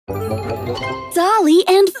Dolly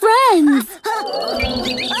and Friends!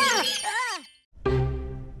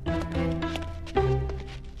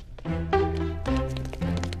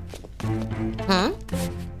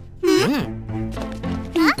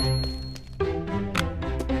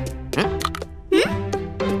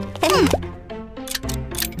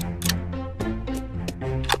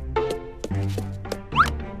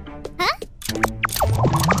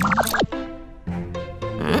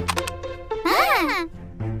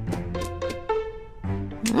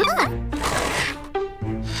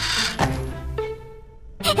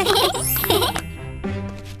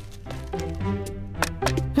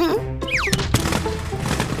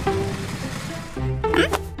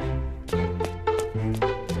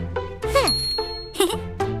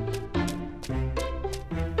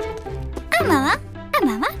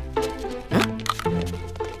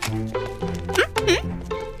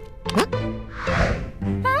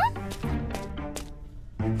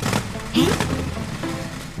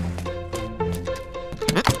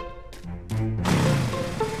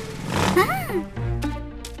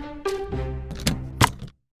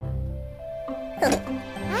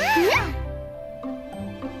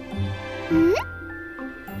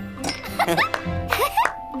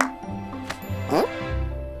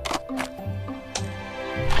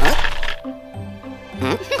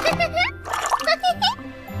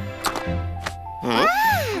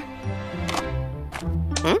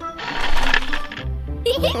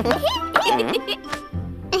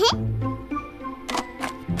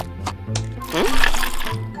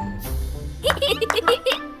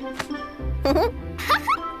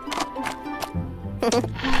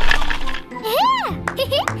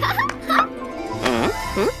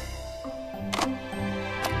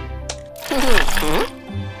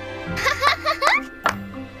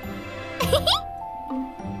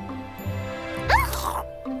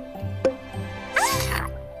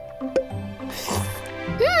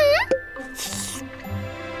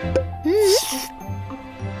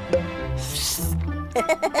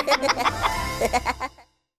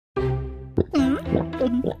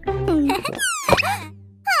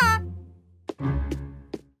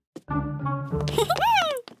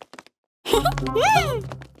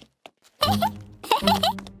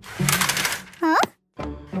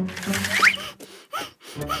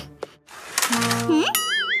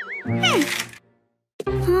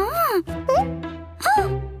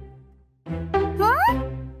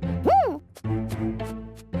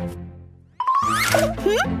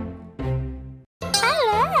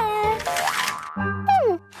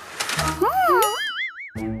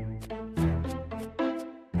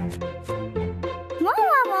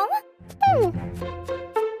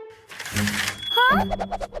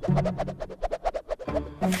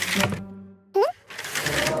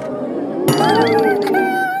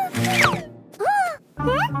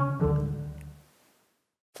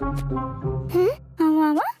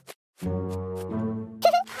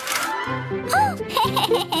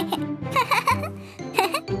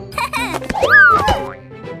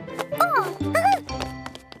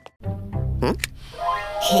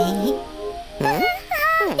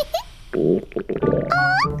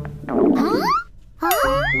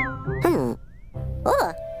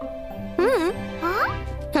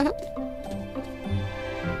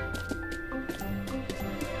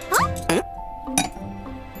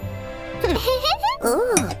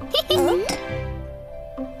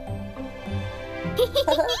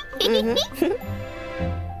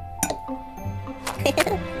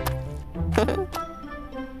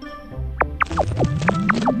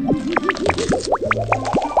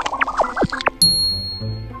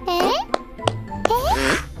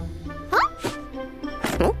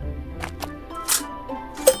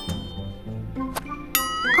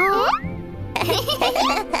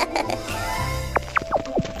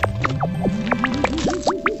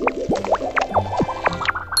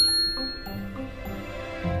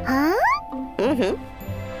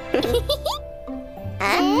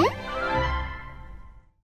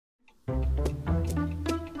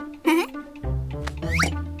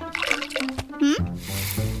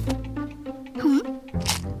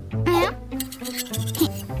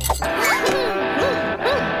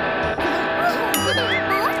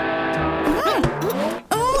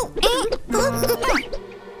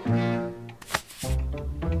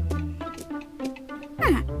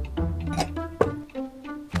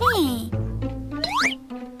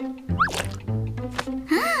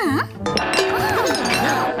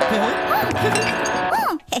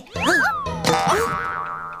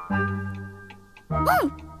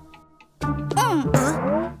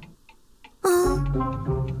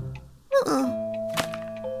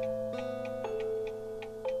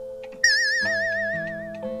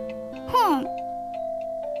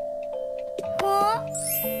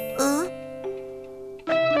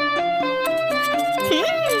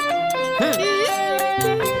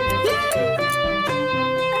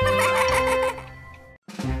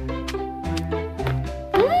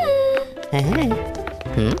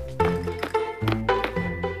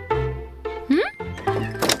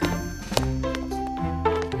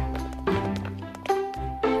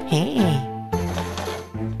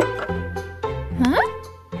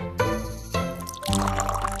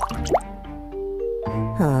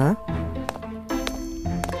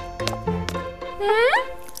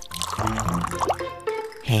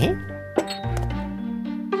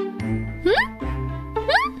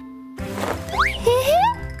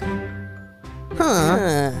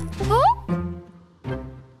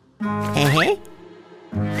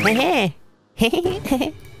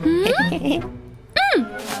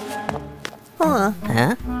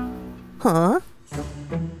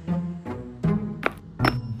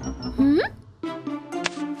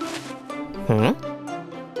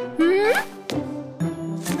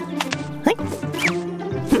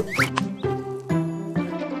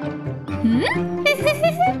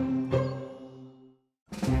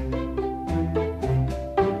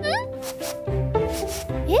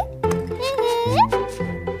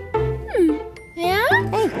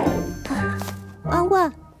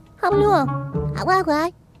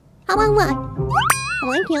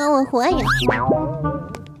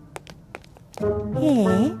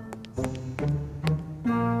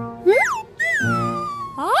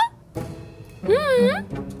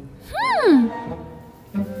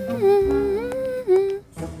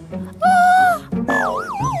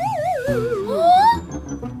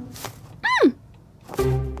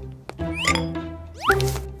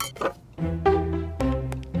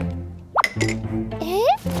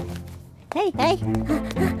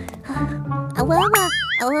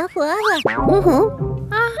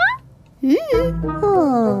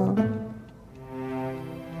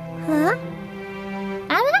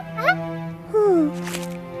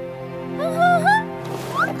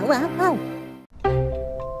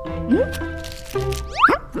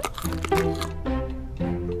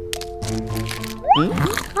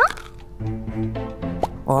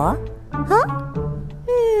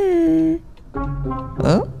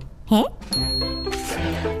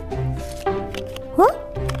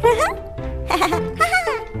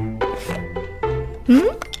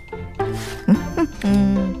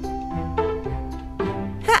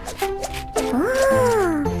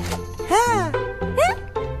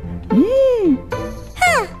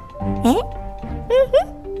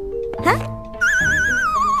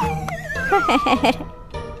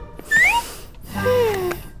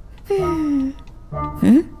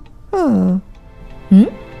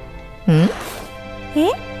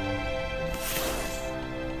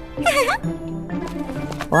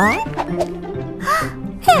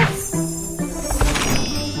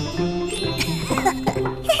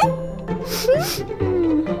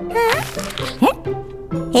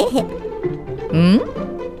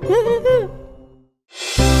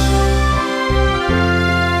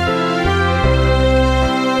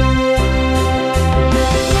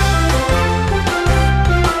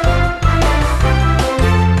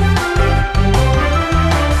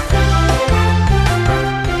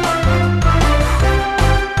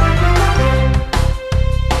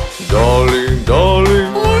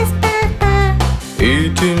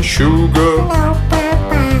 Eating sugar, no,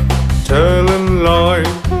 Papa. telling lies,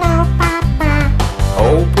 No,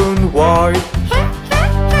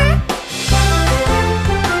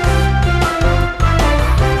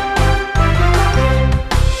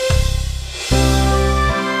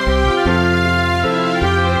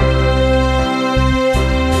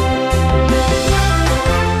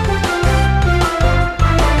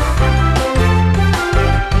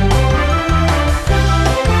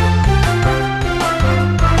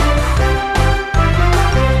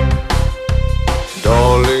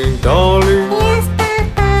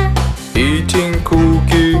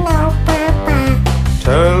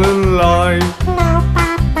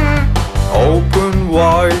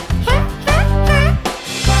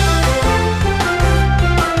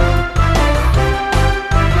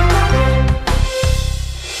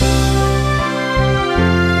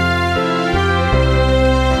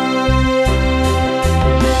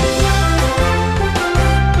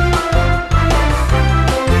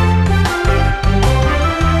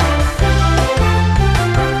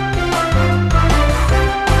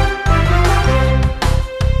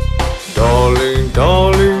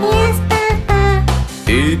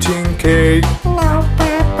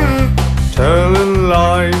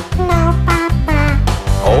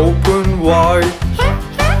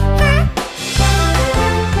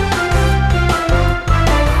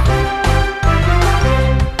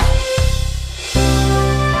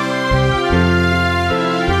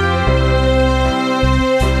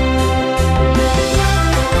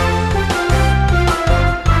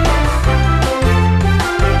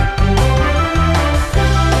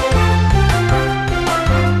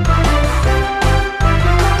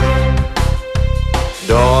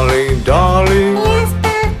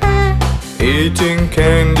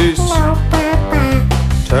 candies. No, Papa.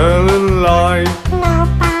 Tell a lie. No,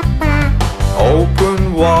 Papa.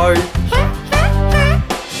 Open wide.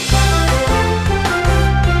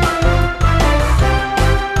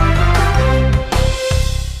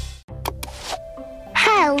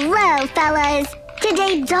 Hello, fellas.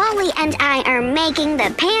 Today, Dolly and I are making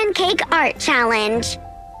the Pancake Art Challenge.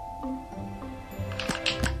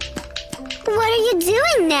 What are you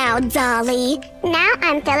doing now, Dolly? Now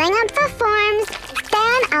I'm filling up the forms.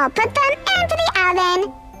 Then I'll put them into the oven.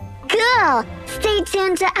 Cool! Stay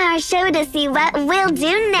tuned to our show to see what we'll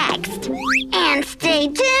do next. And stay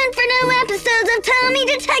tuned for new episodes of Tommy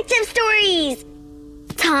Detective Stories.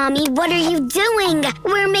 Tommy, what are you doing?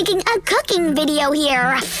 We're making a cooking video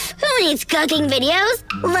here. Who needs cooking videos?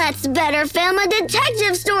 Let's better film a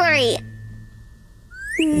detective story.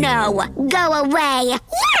 No, go away.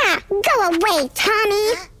 Yeah, go away,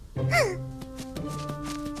 Tommy.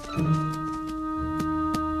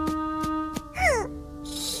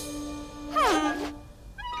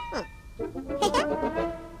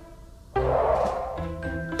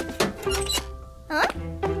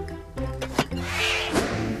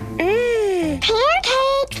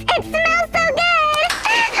 Pancakes! It smells so good!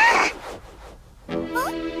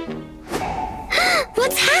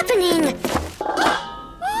 What's happening?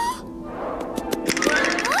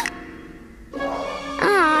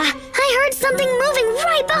 I heard something moving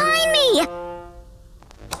right behind me!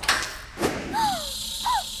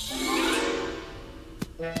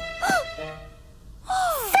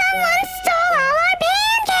 Someone stole all our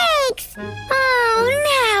pancakes! Oh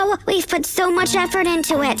no! We've put so much effort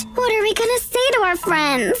into it. What are we gonna say to our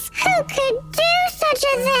friends? Who could do such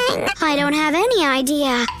a thing? I don't have any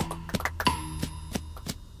idea.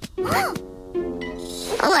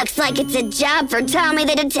 Looks like it's a job for Tommy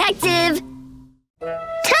the detective.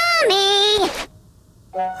 Tommy!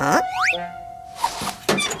 Huh?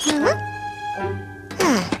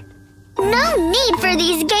 No need for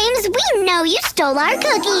these games. We know you stole our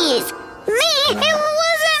cookies. Me? It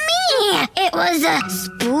wasn't me. It was a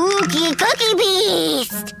spooky cookie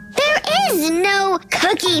beast. There is no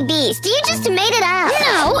cookie beast. You just made it up.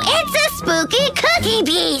 No, it's a spooky cookie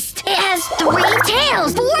beast. It has 3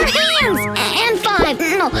 tails, 4 hands, and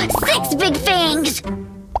 6 big fangs.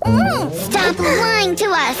 Stop lying to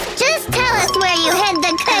us. Just tell us where you hid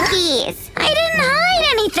the cookies. I didn't hide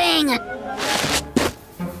anything.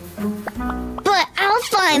 But I'll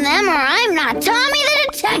find them or I'm not Tommy the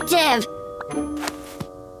detective.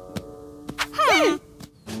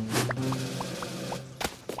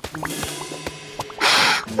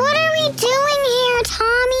 What are we doing here,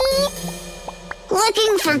 Tommy?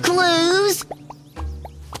 Looking for clues.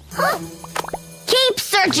 Keep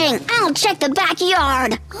searching. I'll check the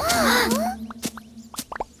backyard.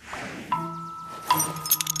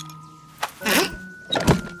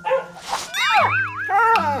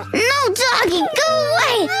 No, doggy, go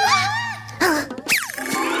away.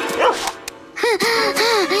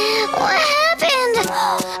 What happened?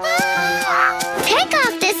 Take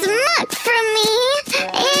off this muck from me.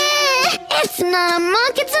 It's not a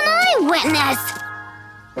muck, it's an eyewitness.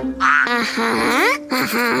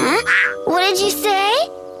 What did you say?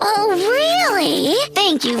 Oh, really?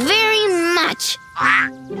 Thank you very much.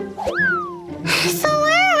 So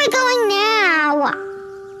where are we going now?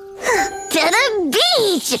 To the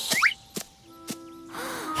beach!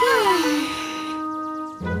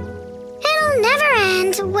 It'll never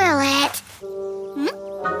end, will it?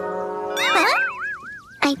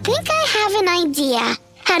 I think I have an idea.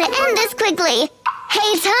 How to end this quickly.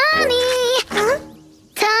 Hey, Tommy!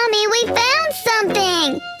 Tommy, we found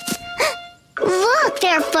something! Look,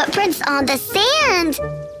 there are footprints on the sand.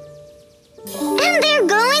 And they're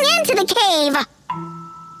going into the cave.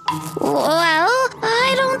 Well,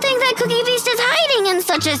 I don't think that Cookie Beast is hiding in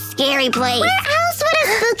such a scary place. Where else would a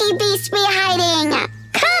spooky beast be hiding?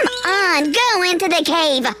 Come on, go into the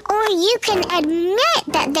cave. Or you can admit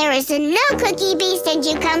that there is no Cookie Beast and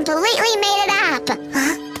you completely made it up.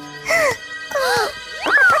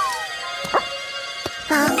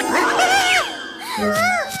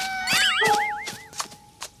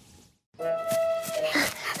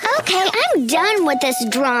 Okay, I'm done with this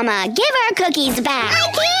drama. Give our cookies back.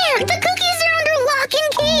 I can't! The cookies are under lock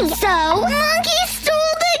and key. So, Monkey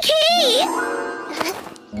stole the key.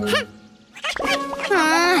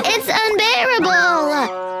 It's unbearable.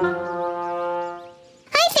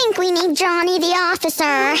 I think we need Johnny the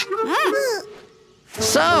officer.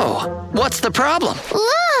 So, what's the problem?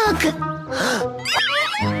 Look!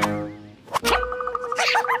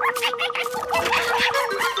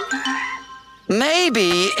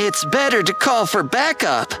 Maybe it's better to call for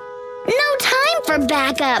backup. No time for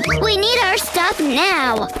backup. We need our stuff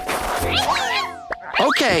now.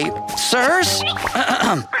 Okay, sirs.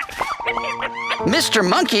 Mr.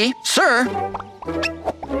 Monkey, sir.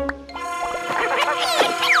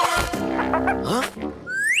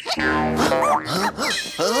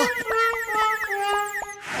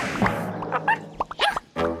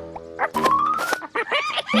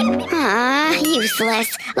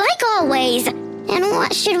 Useless, like always. And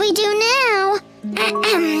what should we do now?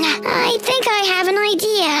 I think I have an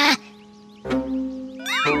idea.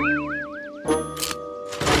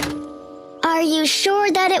 Are you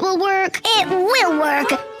sure that it will work? It will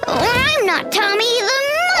work. I'm not Tommy the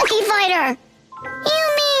Monkey Fighter. You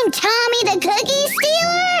mean Tommy the Cookie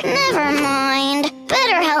Stealer? Never mind.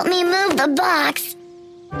 Better help me move the box.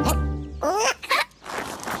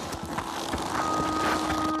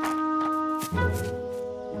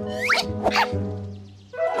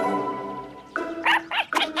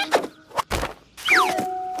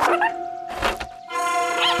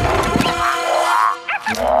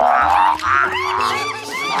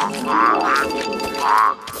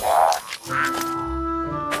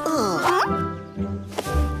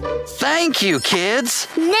 Thank you, kids.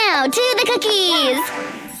 Now to the cookies.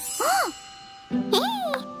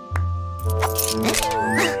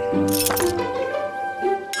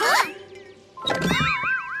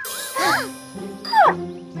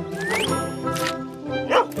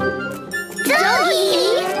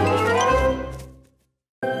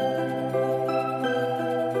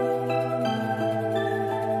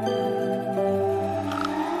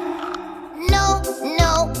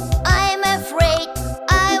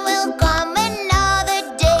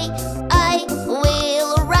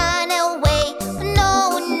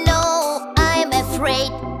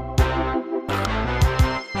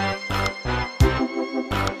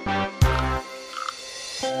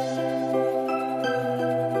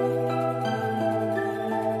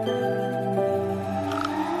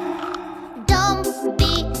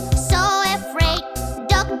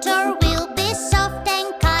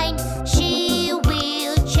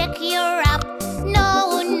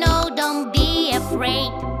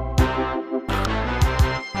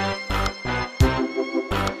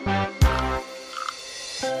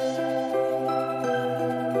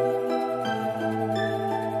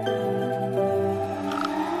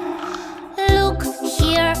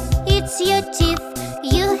 Your teeth,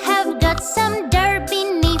 you have got some dirt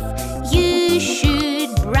beneath. You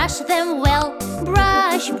should brush them well.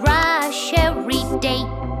 Brush, brush every day.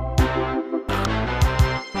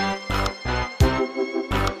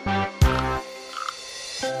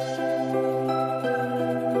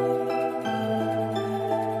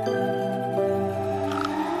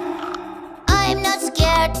 I'm not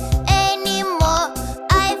scared anymore.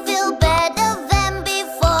 I feel better than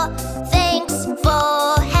before. Thanks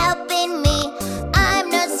for helping me. I'm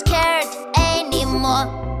not scared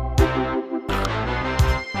anymore.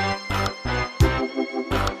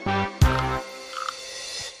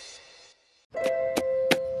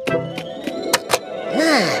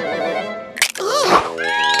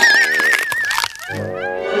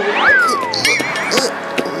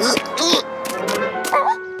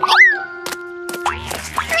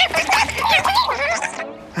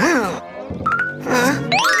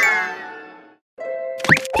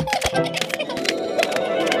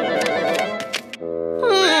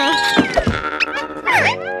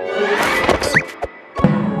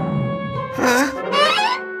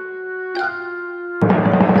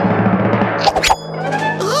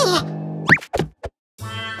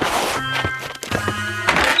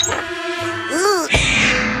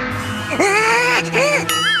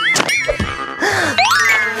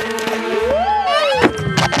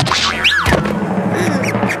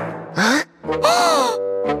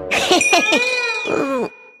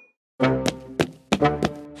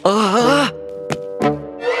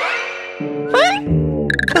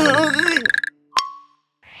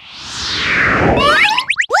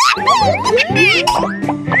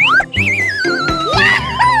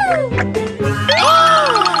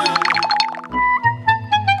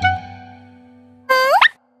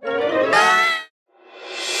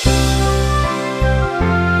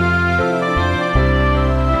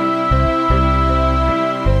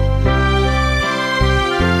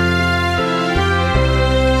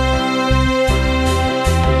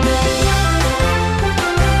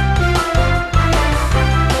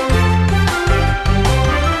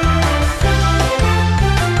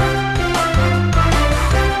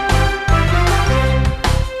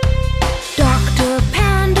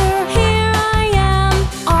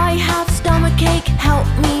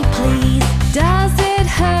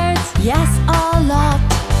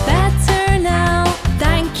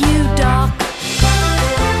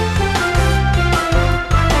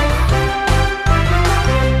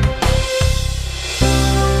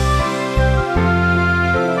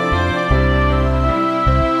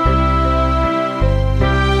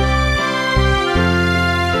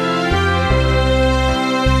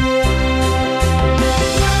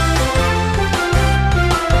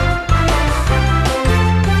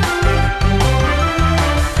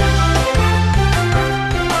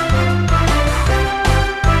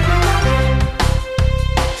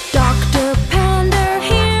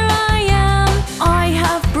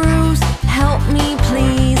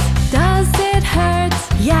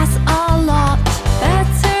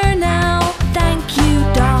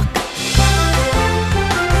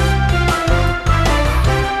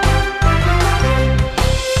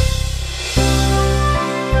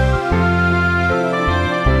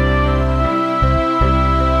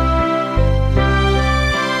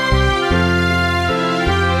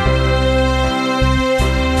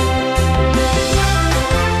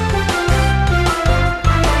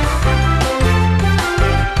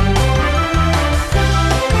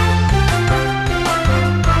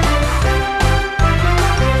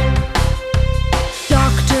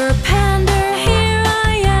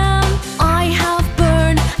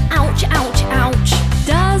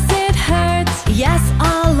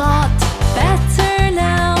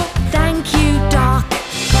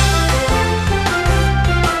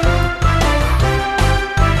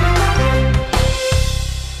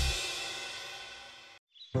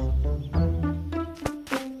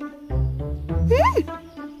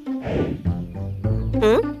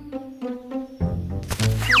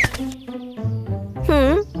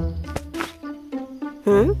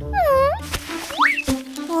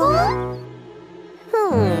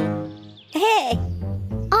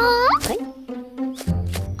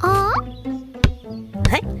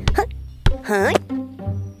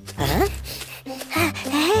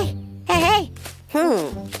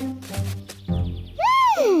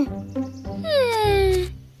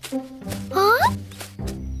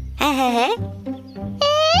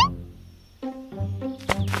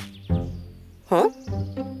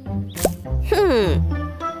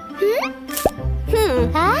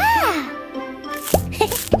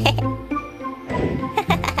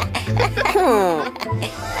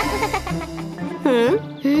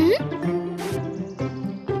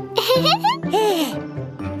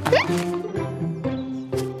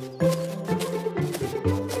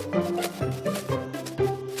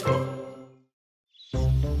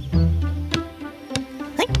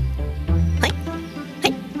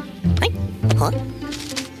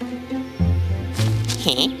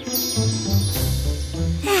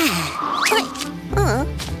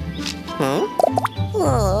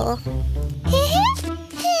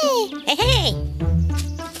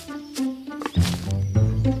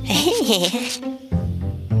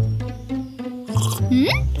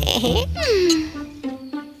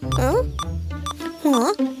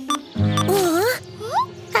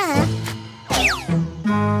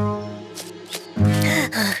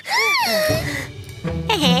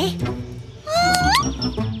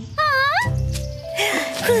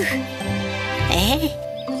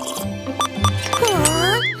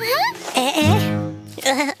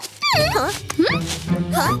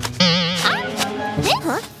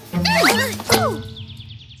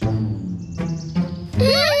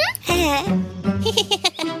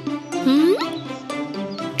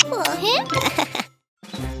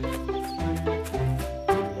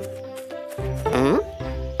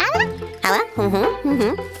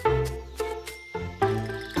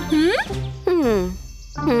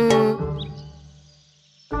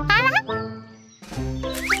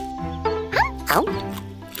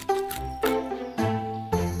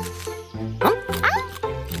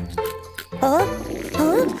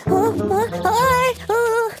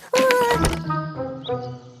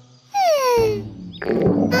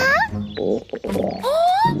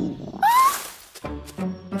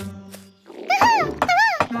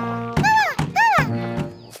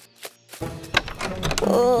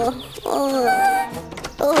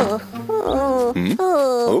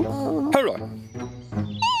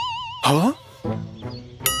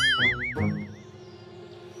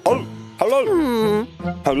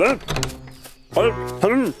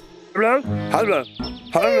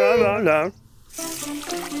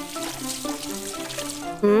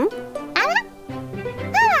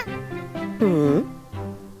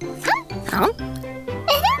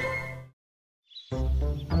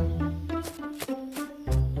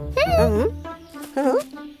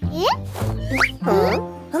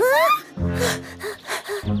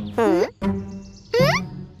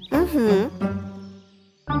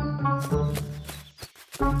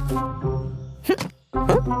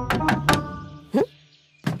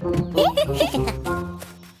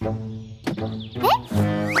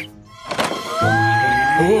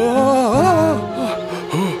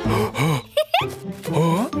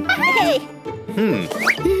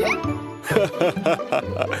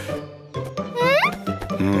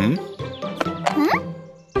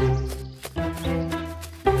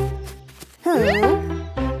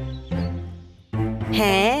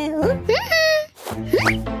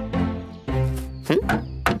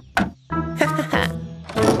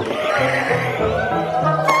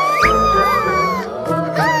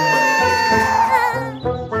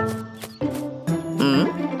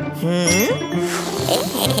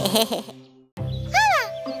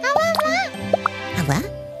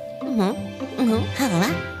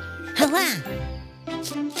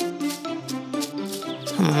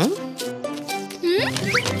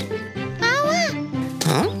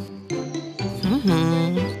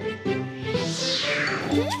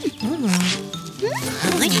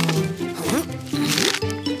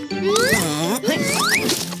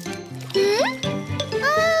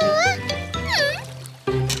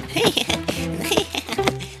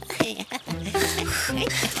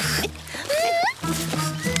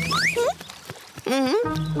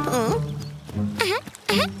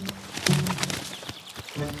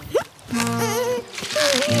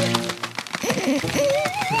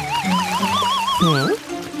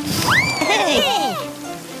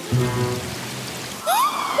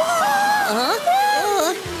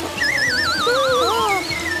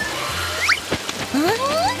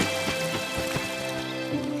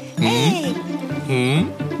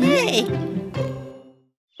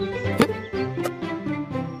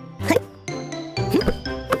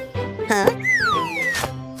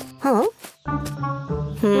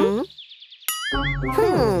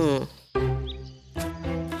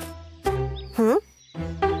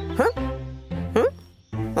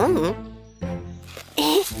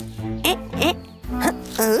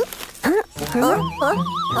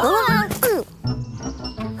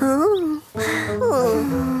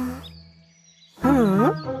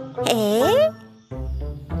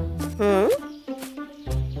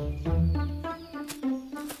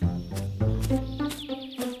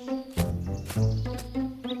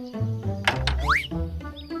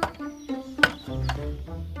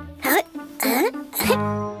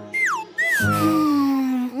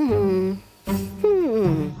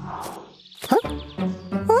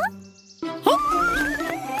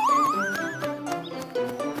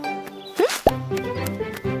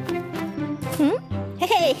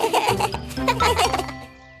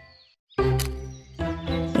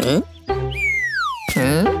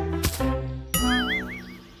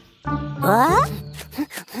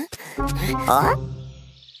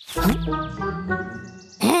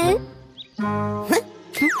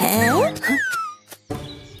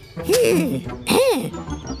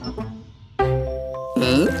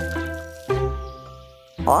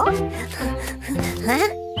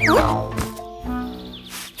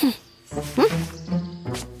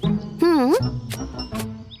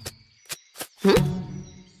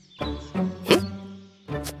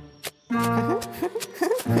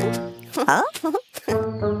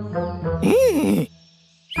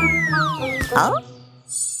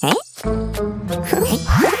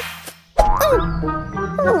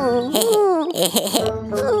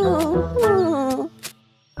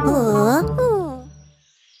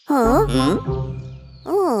 Huh?